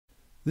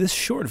This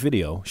short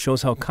video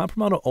shows how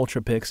Comprimato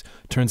UltraPix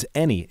turns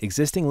any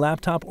existing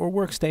laptop or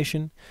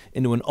workstation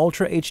into an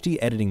Ultra HD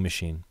editing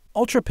machine.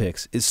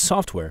 UltraPix is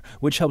software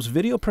which helps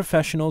video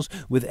professionals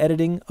with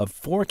editing of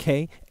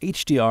 4K,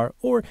 HDR,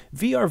 or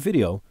VR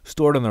video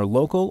stored on their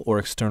local or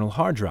external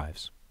hard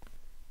drives.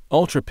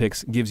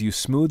 UltraPix gives you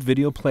smooth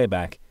video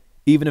playback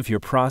even if your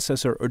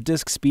processor or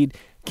disk speed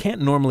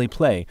can't normally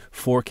play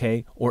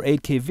 4K or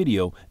 8K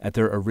video at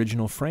their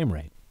original frame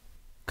rate.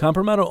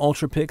 Comprimato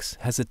UltraPix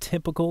has a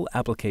typical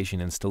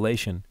application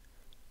installation.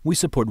 We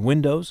support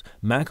Windows,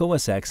 Mac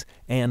OS X,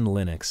 and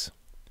Linux.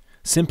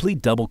 Simply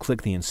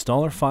double-click the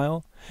installer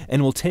file,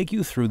 and we'll take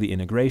you through the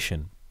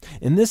integration,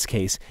 in this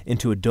case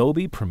into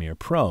Adobe Premiere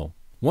Pro.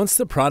 Once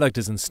the product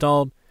is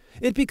installed,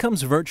 it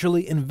becomes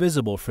virtually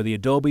invisible for the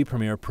Adobe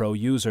Premiere Pro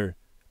user,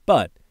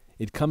 but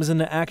it comes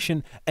into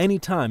action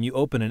anytime you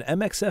open an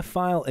MXF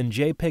file in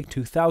JPEG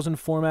 2000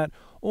 format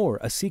or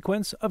a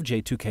sequence of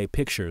J2K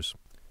pictures.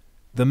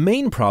 The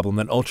main problem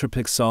that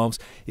UltraPix solves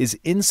is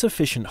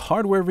insufficient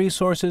hardware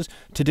resources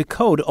to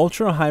decode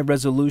ultra-high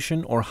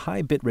resolution or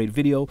high bitrate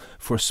video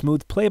for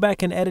smooth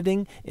playback and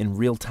editing in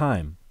real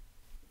time.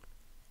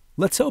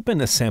 Let's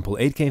open a sample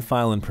 8K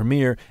file in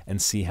Premiere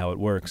and see how it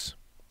works.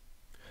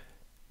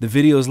 The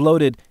video is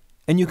loaded,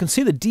 and you can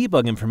see the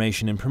debug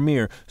information in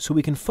Premiere so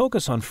we can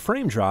focus on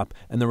frame drop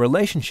and the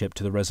relationship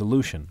to the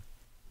resolution.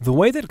 The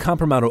way that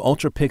Comprimato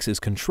UltraPix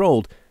is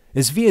controlled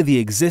is via the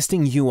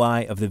existing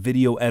UI of the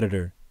video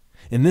editor.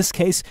 In this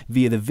case,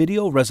 via the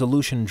Video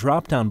Resolution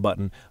drop-down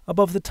button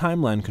above the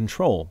timeline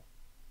control.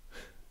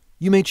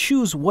 You may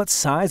choose what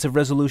size of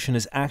resolution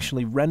is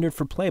actually rendered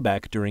for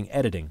playback during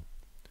editing.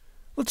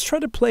 Let's try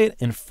to play it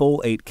in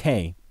full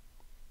 8K.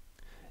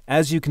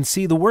 As you can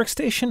see, the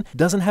workstation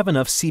doesn't have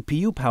enough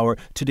CPU power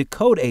to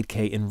decode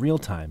 8K in real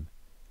time.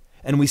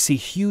 And we see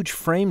huge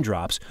frame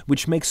drops,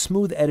 which make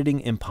smooth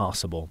editing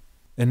impossible.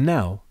 And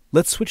now,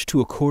 let's switch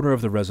to 1/4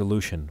 of the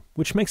resolution,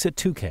 which makes it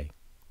 2K.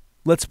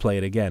 Let's play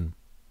it again.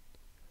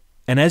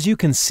 And as you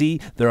can see,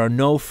 there are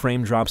no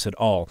frame drops at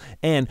all,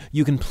 and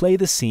you can play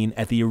the scene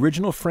at the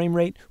original frame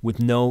rate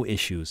with no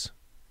issues.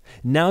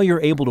 Now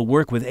you're able to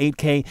work with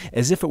 8K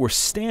as if it were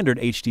standard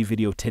HD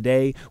video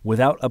today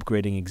without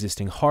upgrading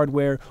existing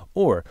hardware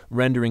or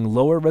rendering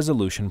lower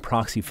resolution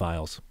proxy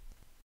files.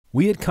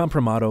 We at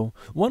Comprimato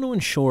want to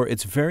ensure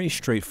it's very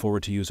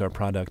straightforward to use our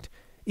product,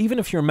 even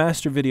if your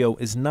master video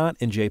is not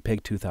in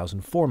JPEG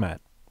 2000 format.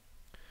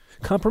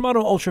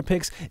 Comprimato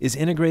UltraPix is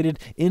integrated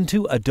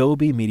into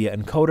Adobe Media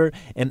Encoder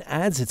and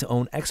adds its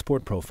own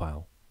export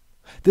profile.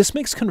 This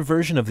makes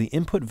conversion of the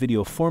input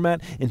video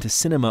format into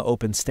Cinema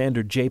Open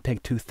Standard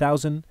JPEG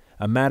 2000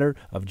 a matter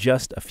of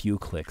just a few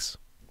clicks.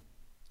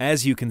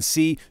 As you can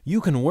see,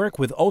 you can work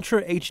with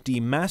Ultra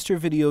HD master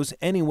videos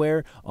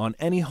anywhere on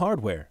any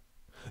hardware.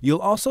 You'll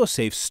also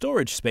save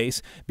storage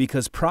space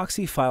because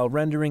proxy file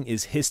rendering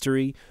is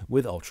history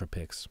with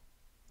UltraPix.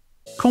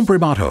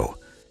 Comprimato.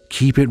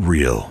 Keep it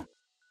real.